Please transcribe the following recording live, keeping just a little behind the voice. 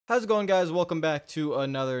How's it going, guys? Welcome back to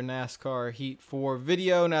another NASCAR Heat 4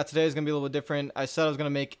 video. Now today is going to be a little bit different. I said I was going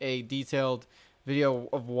to make a detailed video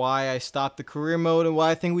of why I stopped the career mode and what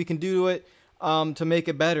I think we can do to it to make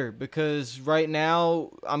it better, because right now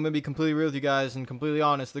I'm going to be completely real with you guys and completely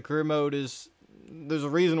honest. The career mode there's a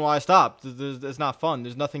reason why I stopped. It's not fun.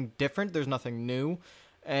 There's nothing different. There's nothing new,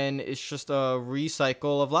 and it's just a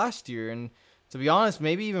recycle of last year, and to be honest,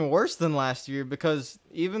 maybe even worse than last year, because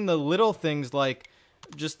even the little things like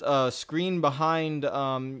just a screen behind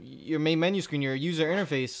your main menu screen, your user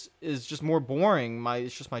interface, is just more boring.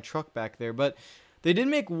 It's just my truck back there. But they did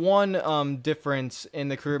make one difference in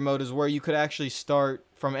the career mode, is where you could actually start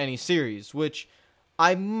from any series, which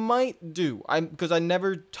I might do. Because I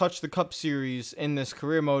never touched the Cup Series in this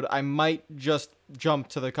career mode. I might just jump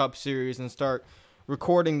to the Cup Series and start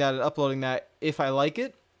recording that and uploading that if I like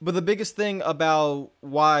it. But the biggest thing about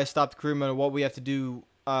why I stopped career mode and what we have to do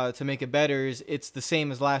to make it better is it's the same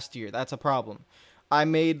as last year. That's a problem. I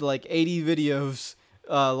made like 80 videos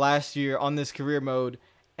last year on this career mode,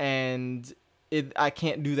 and I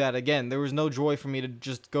can't do that again. There was no joy for me to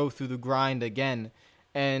just go through the grind again,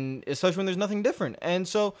 and especially when there's nothing different. And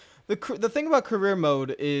so the thing about career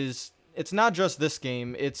mode is it's not just this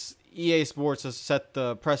game. It's EA Sports has set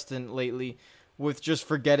the precedent lately with just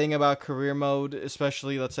forgetting about career mode,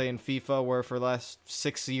 especially let's say in FIFA, where for the last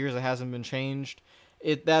 6 years it hasn't been changed.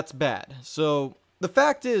 That's bad. So the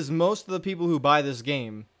fact is, most of the people who buy this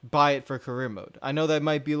game buy it for career mode. I know that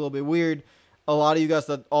might be a little bit weird. A lot of you guys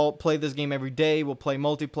that all play this game every day will play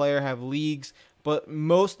multiplayer, have leagues, but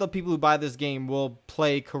most of the people who buy this game will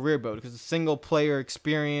play career mode because it's a single player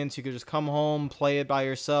experience. You could just come home, play it by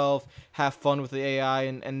yourself, have fun with the AI,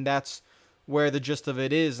 and that's where the gist of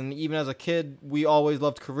it is. And even as a kid, we always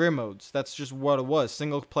loved career modes. That's just what it was,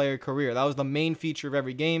 single player career. That was the main feature of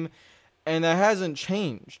every game, and that hasn't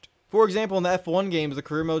changed. For example, in the F1 games, the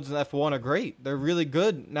career modes in F1 are great. They're really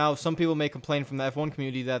good. Now, some people may complain from the F1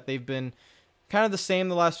 community that they've been kind of the same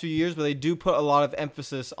the last few years, but they do put a lot of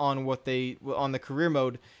emphasis on on the career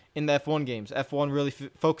mode in the F1 games. F1 really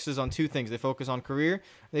focuses on two things. They focus on career,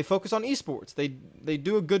 they focus on esports. They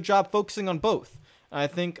do a good job focusing on both. And I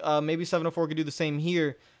think maybe 704 could do the same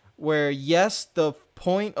here, where yes, the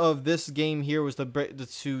point of this game here was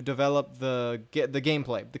to develop the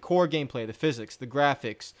gameplay, the core gameplay, the physics, the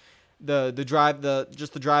graphics, the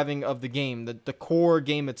driving of the game, the core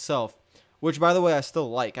game itself, which, by the way, I still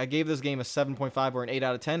like. I gave this game a 7.5 or an 8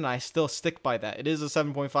 out of 10, and I still stick by that. It is a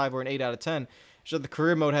 7.5 or an 8 out of 10. So the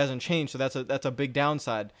career mode hasn't changed, so that's a big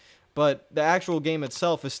downside. But the actual game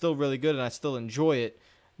itself is still really good, and I still enjoy it.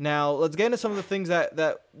 Now, let's get into some of the things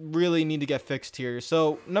that really need to get fixed here.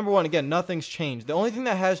 So, number one, again, nothing's changed. The only thing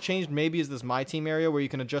that has changed maybe is this My Team area where you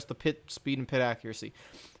can adjust the pit speed and pit accuracy.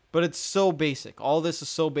 But it's so basic. All this is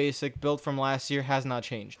so basic, built from last year, has not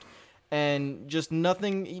changed. And just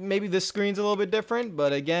nothing, maybe this screen's a little bit different,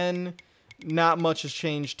 but again, not much has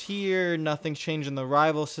changed here. Nothing's changed in the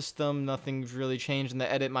rival system. Nothing's really changed in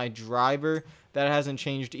the Edit My Driver. That hasn't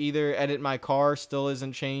changed either. Edit My Car still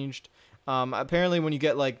isn't changed. Apparently when you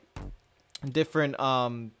get like different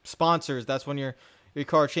sponsors, that's when your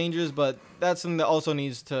car changes, but that's something that also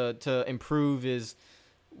needs to improve. Is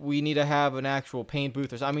we need to have an actual paint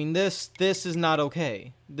booth or something. I mean, this is not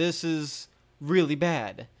okay. This is really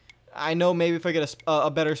bad. I know maybe if I get a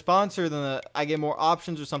better sponsor, then I get more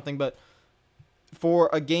options or something, but for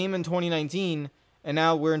a game in 2019 and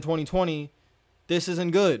now we're in 2020, this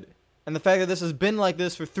isn't good. And the fact that this has been like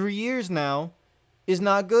this for 3 years now is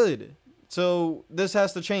not good. So this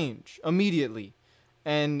has to change immediately.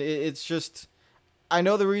 And it's just, I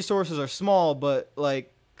know the resources are small, but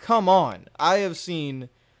like, come on. I have seen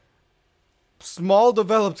small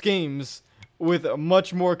developed games with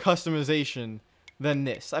much more customization than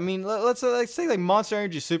this. I mean, let's say like Monster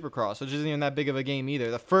Energy Supercross, which isn't even that big of a game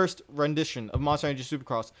either. The first rendition of Monster Energy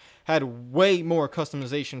Supercross had way more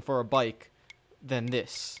customization for a bike than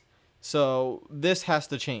this. So this has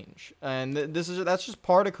to change, and that's just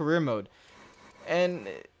part of career mode. And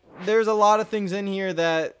there's a lot of things in here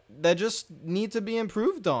that just need to be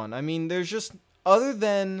improved on. I mean, there's just, other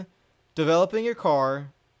than developing your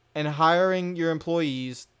car and hiring your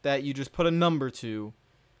employees that you just put a number to,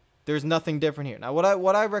 there's nothing different here. Now,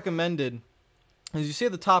 what I recommended is, you see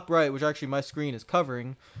at the top right, which actually my screen is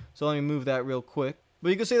covering, so let me move that real quick. But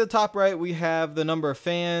you can see at the top right, we have the number of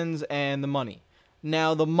fans and the money.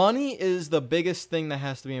 Now, the money is the biggest thing that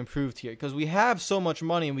has to be improved here, because we have so much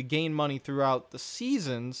money and we gain money throughout the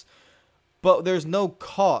seasons, but there's no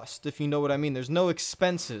cost, if you know what I mean. There's no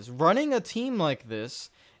expenses. Running a team like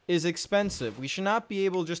this is expensive. We should not be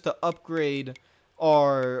able just to upgrade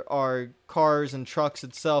our cars and trucks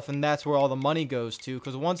itself, and that's where all the money goes to,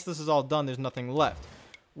 because once this is all done, there's nothing left.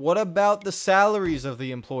 What about the salaries of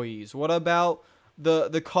the employees? What about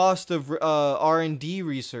the cost of R&D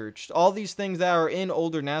research? All these things that are in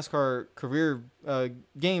older NASCAR career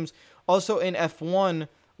games, also in F1,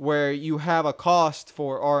 where you have a cost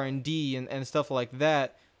for R&D and stuff like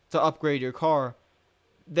that to upgrade your car.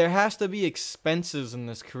 There has to be expenses in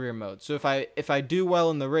this career mode. So if I do well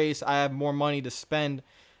in the race, I have more money to spend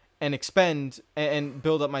and expend and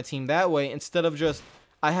build up my team that way, instead of just,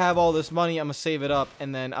 I have all this money, I'm gonna save it up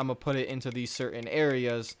and then I'm gonna put it into these certain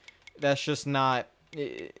areas. That's just not,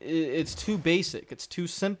 it's too basic, it's too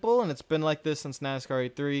simple, and it's been like this since NASCAR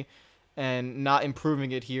 83, and not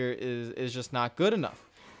improving it here is just not good enough.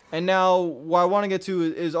 And now what I want to get to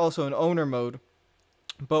is also an owner mode,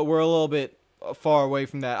 but we're a little bit far away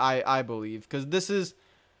from that, I believe, because this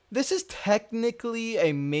is technically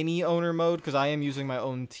a mini owner mode, because I am using my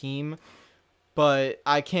own team, but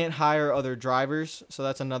I can't hire other drivers, so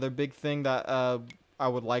that's another big thing that I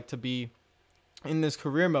would like to be in this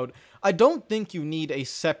career mode. I don't think you need a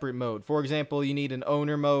separate mode. For example, you need an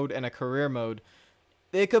owner mode and a career mode.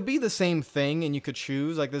 It could be the same thing, and you could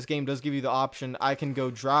choose. Like, this game does give you the option, I can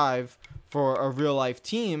go drive for a real life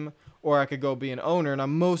team, or I could go be an owner. Now,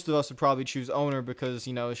 most of us would probably choose owner because,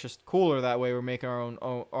 you know, it's just cooler that way. We're making our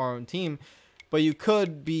own team. But you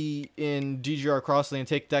could be in DGR Crossley and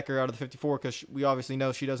take Decker out of the 54, because we obviously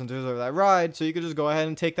know she doesn't deserve that ride, so you could just go ahead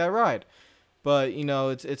and take that ride. But, you know,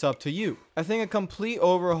 it's up to you. I think a complete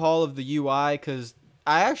overhaul of the UI, because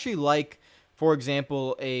I actually like, for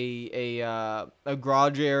example, a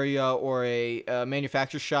garage area or a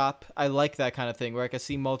manufacturer shop. I like that kind of thing, where I can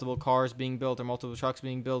see multiple cars being built or multiple trucks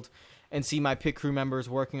being built and see my pit crew members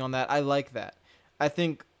working on that. I like that. I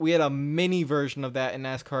think we had a mini version of that in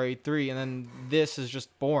NASCAR 83, and then this is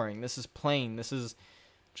just boring. This is plain. This is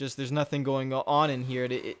just, there's nothing going on in here.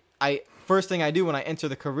 First thing I do when I enter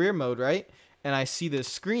the career mode, right, and I see this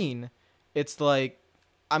screen, it's like,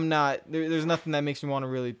 there's nothing that makes me want to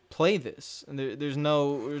really play this. And there's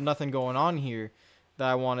nothing going on here that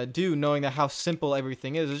I want to do, knowing that how simple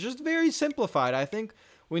everything is. It's just very simplified. I think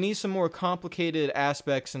we need some more complicated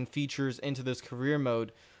aspects and features into this career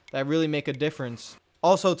mode that really make a difference.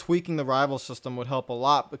 Also, tweaking the rival system would help a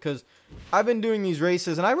lot, because I've been doing these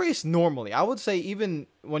races, and I race normally. I would say, even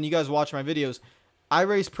when you guys watch my videos, I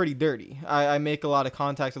race pretty dirty. I make a lot of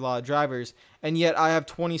contact with a lot of drivers, and yet I have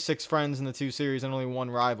 26 friends in the 2 series and only 1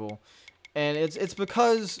 rival. And it's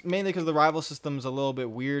mainly because the rival system's a little bit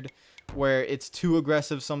weird, where it's too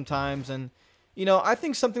aggressive sometimes. And, you know, I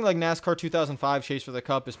think something like NASCAR 2005 Chase for the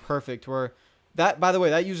Cup is perfect, where that, by the way,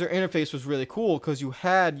 that user interface was really cool, because you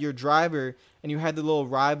had your driver and you had the little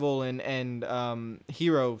rival and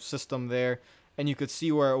hero system there, and you could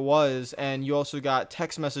see where it was, and you also got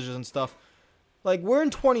text messages and stuff. Like, we're in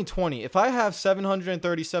 2020. If I have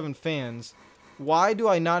 737 fans, why do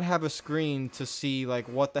I not have a screen to see, like,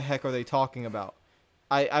 what the heck are they talking about?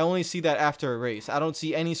 I only see that after a race. I don't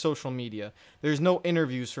see any social media. There's no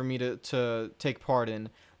interviews for me to take part in.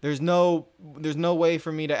 There's no way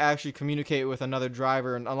for me to actually communicate with another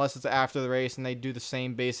driver unless it's after the race and they do the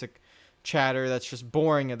same basic chatter that's just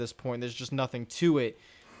boring at this point. There's just nothing to it.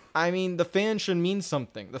 I mean, the fans should mean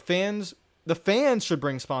something. The fans should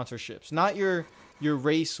bring sponsorships, not your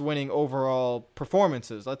race-winning overall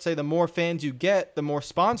performances. Let's say the more fans you get, the more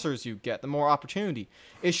sponsors you get, the more opportunity.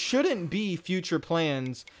 It shouldn't be future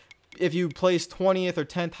plans. If you place 20th or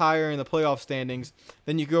 10th higher in the playoff standings,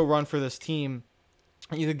 then you go run for this team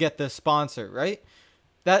and you could get this sponsor, right?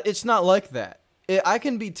 It's not like that. I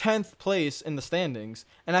can be 10th place in the standings,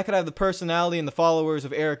 and I could have the personality and the followers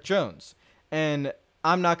of Eric Jones, and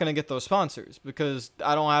I'm not going to get those sponsors because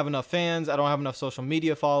I don't have enough fans. I don't have enough social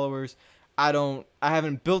media followers. I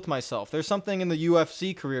haven't built myself. There's something in the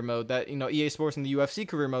UFC career mode that, you know, EA Sports in the UFC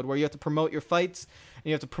career mode, where you have to promote your fights and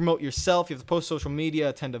you have to promote yourself. You have to post social media,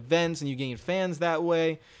 attend events, and you gain fans that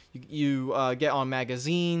way. You get on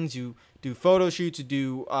magazines. You do photo shoots. You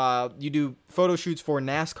do photo shoots for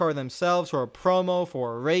NASCAR themselves, for a promo,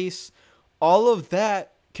 for a race. All of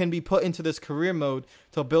that can be put into this career mode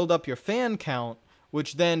to build up your fan count,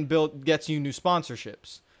 which then gets you new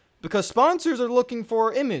sponsorships. Because sponsors are looking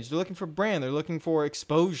for image, they're looking for brand, they're looking for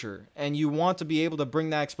exposure, and you want to be able to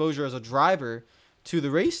bring that exposure as a driver to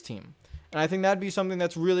the race team. And I think that'd be something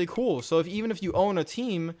that's really cool. So even if you own a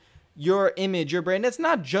team, your image, your brand, it's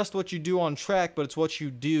not just what you do on track, but it's what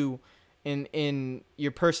you do in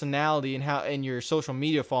your personality and how in your social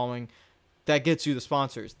media following that gets you the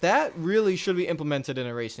sponsors. That really should be implemented in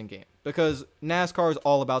a racing game, because NASCAR is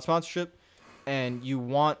all about sponsorship. and you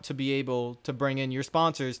want to be able to bring in your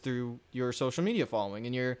sponsors through your social media following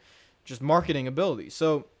and your just marketing ability.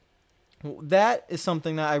 So that is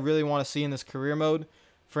something that I really want to see in this career mode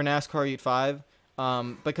for NASCAR Heat 5,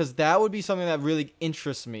 because that would be something that really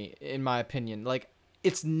interests me, in my opinion. Like,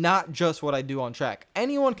 it's not just what I do on track.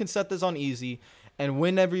 Anyone can set this on easy and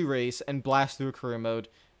win every race and blast through a career mode,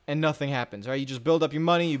 and nothing happens, right? You just build up your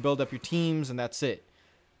money, you build up your teams, and that's it.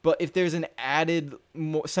 But if there's an added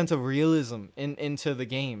sense of realism into the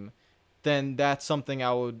game, then that's something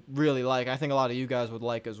I would really like. I think a lot of you guys would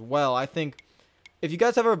like as well. I think if you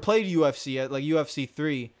guys have ever played UFC at like UFC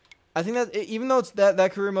 3, I think that even though it's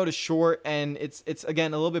that career mode is short and it's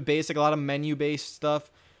again a little bit basic, a lot of menu based stuff,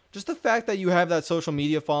 just the fact that you have that social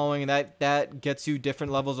media following and that gets you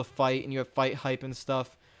different levels of fight and you have fight hype and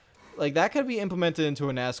stuff, like that could be implemented into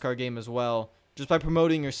a NASCAR game as well, just by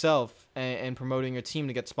promoting yourself and promoting your team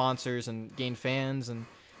to get sponsors and gain fans and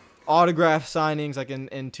autograph signings like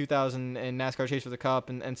in 2000 and NASCAR Chase for the Cup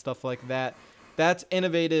and stuff like that. That's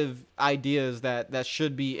innovative ideas that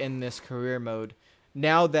should be in this career mode.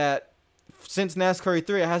 Now that since NASCAR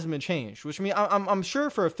 3 it hasn't been changed, which means I'm sure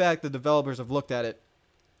for a fact the developers have looked at it,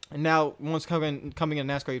 and now once coming in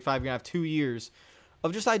NASCAR 5, you're gonna have 2 years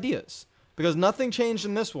of just ideas because nothing changed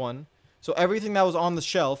in this one. So everything that was on the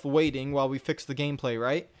shelf waiting while we fix the gameplay,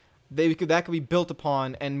 right? That could be built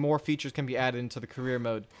upon, and more features can be added into the career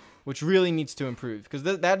mode, which really needs to improve because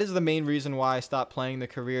that is the main reason why I stopped playing the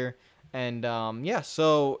career. And yeah,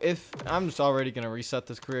 so if I'm just already gonna reset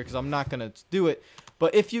this career because I'm not gonna do it,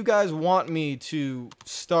 but if you guys want me to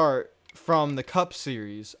start from the Cup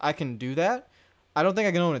Series, I can do that. I don't think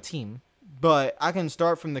I can own a team, but I can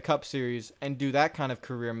start from the Cup Series and do that kind of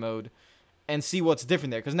career mode and see what's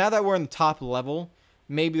different there. Because now that we're in the top level,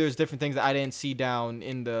 maybe there's different things that I didn't see down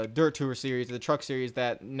in the Dirt Tour Series or the Truck Series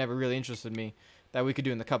that never really interested me that we could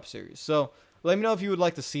do in the Cup Series. So let me know if you would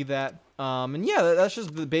like to see that. And yeah, that's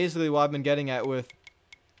just basically what I've been getting at with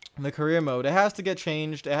the career mode. It has to get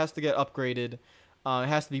changed. It has to get upgraded. It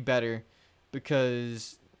has to be better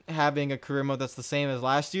because having a career mode that's the same as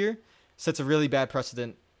last year sets a really bad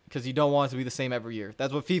precedent because you don't want it to be the same every year.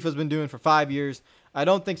 That's what FIFA's been doing for 5 years. I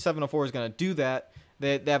don't think 704 is going to do that.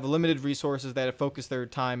 They have limited resources. They have to focus their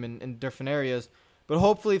time in different areas. But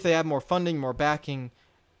hopefully if they have more funding, more backing,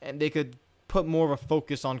 and they could put more of a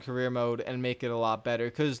focus on career mode and make it a lot better,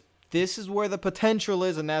 because this is where the potential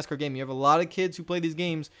is in NASCAR game. You have a lot of kids who play these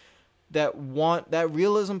games that want that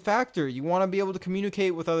realism factor. You want to be able to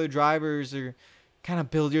communicate with other drivers or kind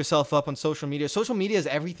of build yourself up on social media. Social media is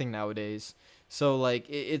everything nowadays. So like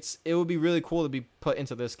it would be really cool to be put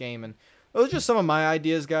into this game. And those are just some of my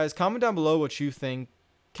ideas, guys. Comment down below what you think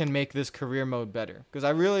can make this career mode better, because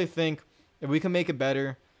I really think if we can make it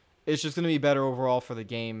better, it's just going to be better overall for the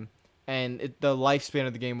game. And the lifespan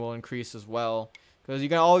of the game will increase as well. Because you're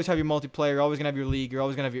going to always have your multiplayer, you're always going to have your league, you're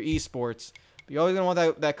always going to have your esports. But you're always going to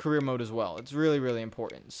want that career mode as well. It's really, really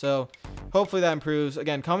important. So hopefully that improves.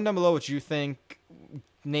 Again, comment down below what you think.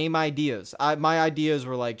 Name ideas. My ideas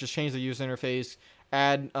were like just change the user interface,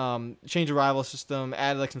 add change the rival system,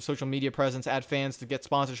 add like some social media presence, add fans to get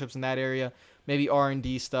sponsorships in that area, maybe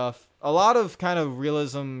R&D stuff. A lot of kind of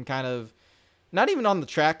realism, kind of not even on the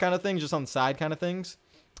track kind of things, just on the side kind of things.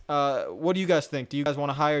 What do you guys think? Do you guys want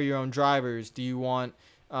to hire your own drivers? Do you want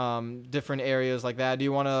different areas like that? Do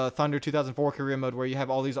you want a Thunder 2004 career mode where you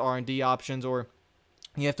have all these R&D options, or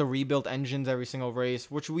you have to rebuild engines every single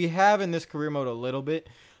race, which we have in this career mode a little bit,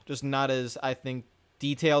 just not as, I think,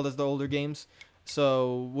 detailed as the older games.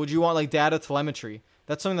 So would you want like data telemetry?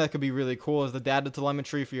 That's something that could be really cool, is the data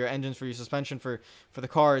telemetry for your engines, for your suspension, for the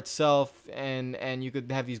car itself, and you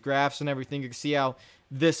could have these graphs and everything. You can see how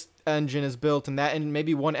this engine is built and that, and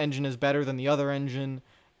maybe one engine is better than the other engine,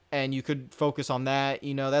 and you could focus on that.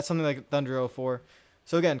 You know, that's something like Thunder 04.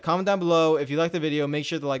 So again, comment down below if you like the video. Make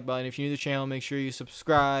sure to like button. If you're new to the channel, make sure you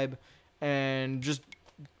subscribe, and just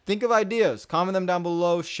think of ideas. Comment them down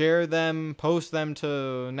below. Share them. Post them to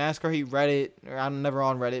NASCAR Heat Reddit. I'm never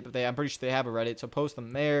on Reddit, but I'm pretty sure they have a Reddit, so post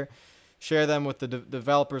them there. Share them with the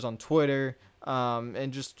developers on Twitter,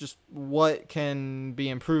 and just what can be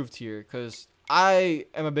improved here, because I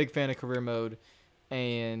am a big fan of career mode,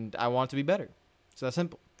 and I want it to be better. So that's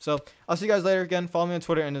simple. So I'll see you guys later. Again, follow me on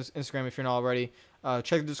Twitter and Instagram if you're not already.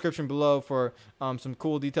 Check the description below for some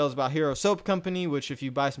cool details about Hero Soap Company, which if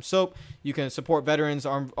you buy some soap, you can support veterans,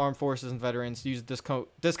 armed forces, and veterans. Use the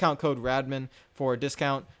discount code RadMan for a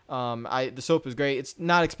discount. The soap is great. It's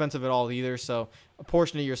not expensive at all either, so a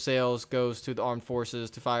portion of your sales goes to the armed forces,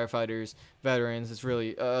 to firefighters, veterans. It's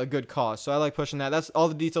really a good cause, so I like pushing that. That's all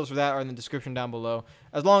the details for that are in the description down below,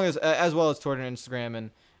 as well as Twitter and Instagram, and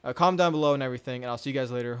comment down below and everything, and I'll see you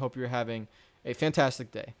guys later. Hope you're having a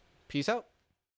fantastic day. Peace out.